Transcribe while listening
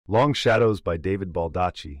Long Shadows by David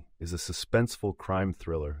Baldacci is a suspenseful crime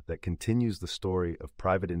thriller that continues the story of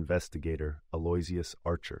private investigator Aloysius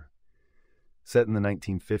Archer. Set in the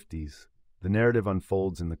 1950s, the narrative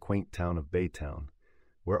unfolds in the quaint town of Baytown,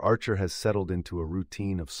 where Archer has settled into a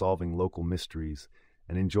routine of solving local mysteries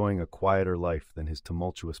and enjoying a quieter life than his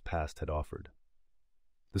tumultuous past had offered.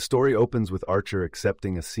 The story opens with Archer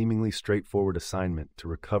accepting a seemingly straightforward assignment to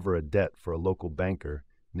recover a debt for a local banker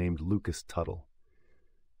named Lucas Tuttle.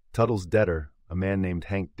 Tuttle's debtor, a man named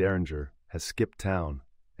Hank Derringer, has skipped town,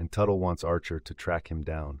 and Tuttle wants Archer to track him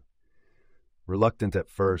down. Reluctant at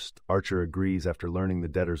first, Archer agrees after learning the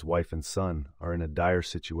debtor's wife and son are in a dire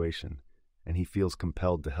situation, and he feels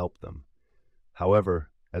compelled to help them. However,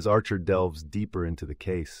 as Archer delves deeper into the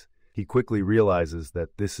case, he quickly realizes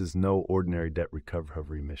that this is no ordinary debt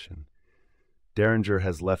recovery mission. Derringer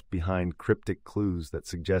has left behind cryptic clues that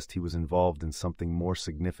suggest he was involved in something more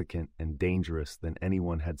significant and dangerous than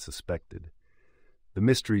anyone had suspected. The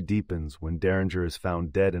mystery deepens when Derringer is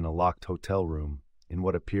found dead in a locked hotel room in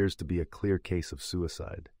what appears to be a clear case of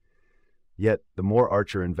suicide. Yet, the more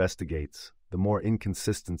Archer investigates, the more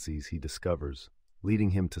inconsistencies he discovers,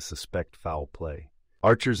 leading him to suspect foul play.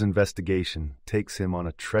 Archer's investigation takes him on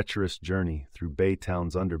a treacherous journey through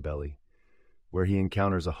Baytown's underbelly, where he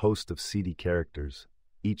encounters a host of seedy characters,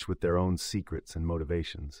 each with their own secrets and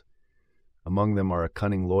motivations. Among them are a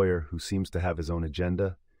cunning lawyer who seems to have his own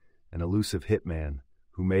agenda, an elusive hitman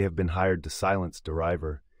who may have been hired to silence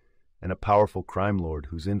Deriver, and a powerful crime lord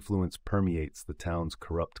whose influence permeates the town's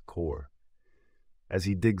corrupt core. As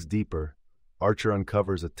he digs deeper, Archer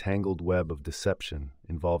uncovers a tangled web of deception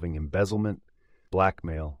involving embezzlement,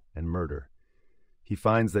 blackmail, and murder. He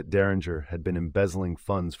finds that Derringer had been embezzling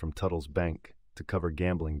funds from Tuttle's bank to cover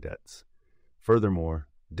gambling debts. Furthermore,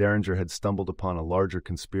 Derringer had stumbled upon a larger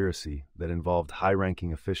conspiracy that involved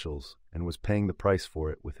high-ranking officials and was paying the price for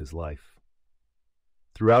it with his life.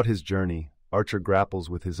 Throughout his journey, Archer grapples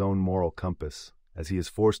with his own moral compass as he is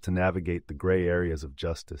forced to navigate the gray areas of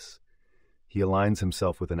justice. He aligns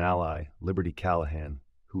himself with an ally, Liberty Callahan,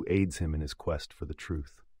 who aids him in his quest for the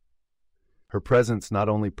truth. Her presence not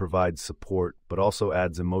only provides support but also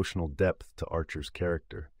adds emotional depth to Archer's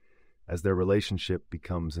character, as their relationship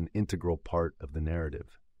becomes an integral part of the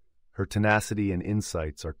narrative. Her tenacity and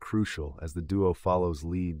insights are crucial as the duo follows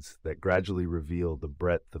leads that gradually reveal the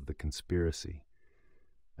breadth of the conspiracy.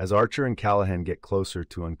 As Archer and Callahan get closer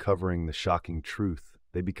to uncovering the shocking truth,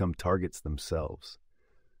 they become targets themselves.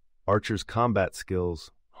 Archer's combat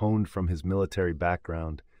skills, honed from his military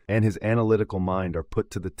background, and his analytical mind are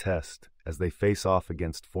put to the test as they face off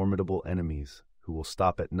against formidable enemies who will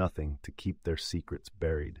stop at nothing to keep their secrets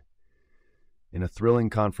buried. In a thrilling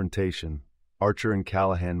confrontation, Archer and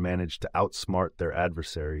Callahan manage to outsmart their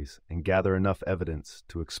adversaries and gather enough evidence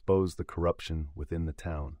to expose the corruption within the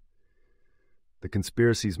town. The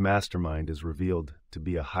conspiracy's mastermind is revealed to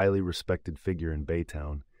be a highly respected figure in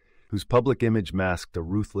Baytown, whose public image masked a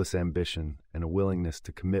ruthless ambition and a willingness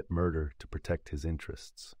to commit murder to protect his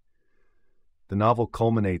interests. The novel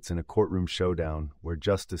culminates in a courtroom showdown where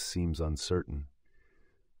justice seems uncertain.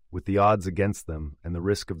 With the odds against them and the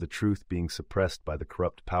risk of the truth being suppressed by the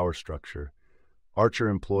corrupt power structure, Archer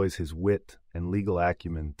employs his wit and legal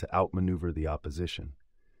acumen to outmaneuver the opposition.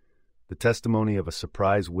 The testimony of a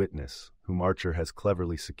surprise witness, whom Archer has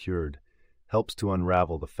cleverly secured, helps to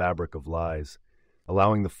unravel the fabric of lies,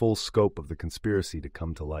 allowing the full scope of the conspiracy to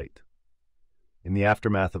come to light. In the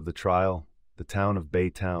aftermath of the trial, the town of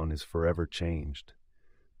Baytown is forever changed.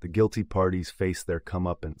 The guilty parties face their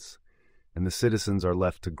comeuppance, and the citizens are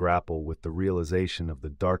left to grapple with the realization of the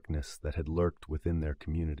darkness that had lurked within their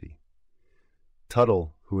community.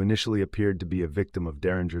 Tuttle, who initially appeared to be a victim of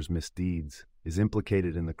Derringer's misdeeds, is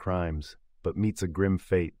implicated in the crimes, but meets a grim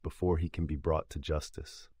fate before he can be brought to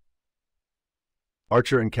justice.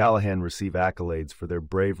 Archer and Callahan receive accolades for their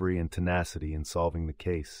bravery and tenacity in solving the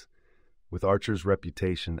case, with Archer's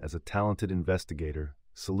reputation as a talented investigator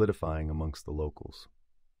solidifying amongst the locals.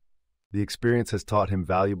 The experience has taught him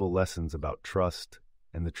valuable lessons about trust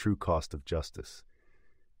and the true cost of justice.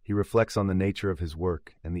 He reflects on the nature of his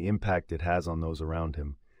work and the impact it has on those around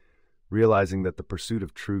him, realizing that the pursuit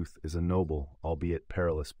of truth is a noble, albeit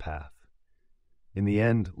perilous, path. In the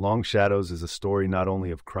end, Long Shadows is a story not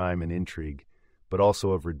only of crime and intrigue, but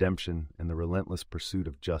also of redemption and the relentless pursuit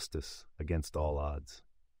of justice against all odds.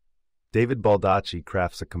 David Baldacci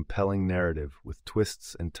crafts a compelling narrative with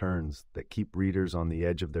twists and turns that keep readers on the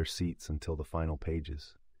edge of their seats until the final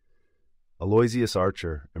pages. Aloysius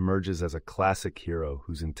Archer emerges as a classic hero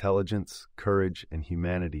whose intelligence, courage, and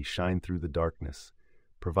humanity shine through the darkness,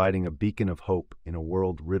 providing a beacon of hope in a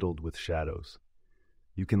world riddled with shadows.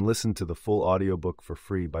 You can listen to the full audiobook for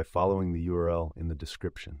free by following the URL in the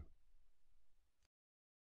description.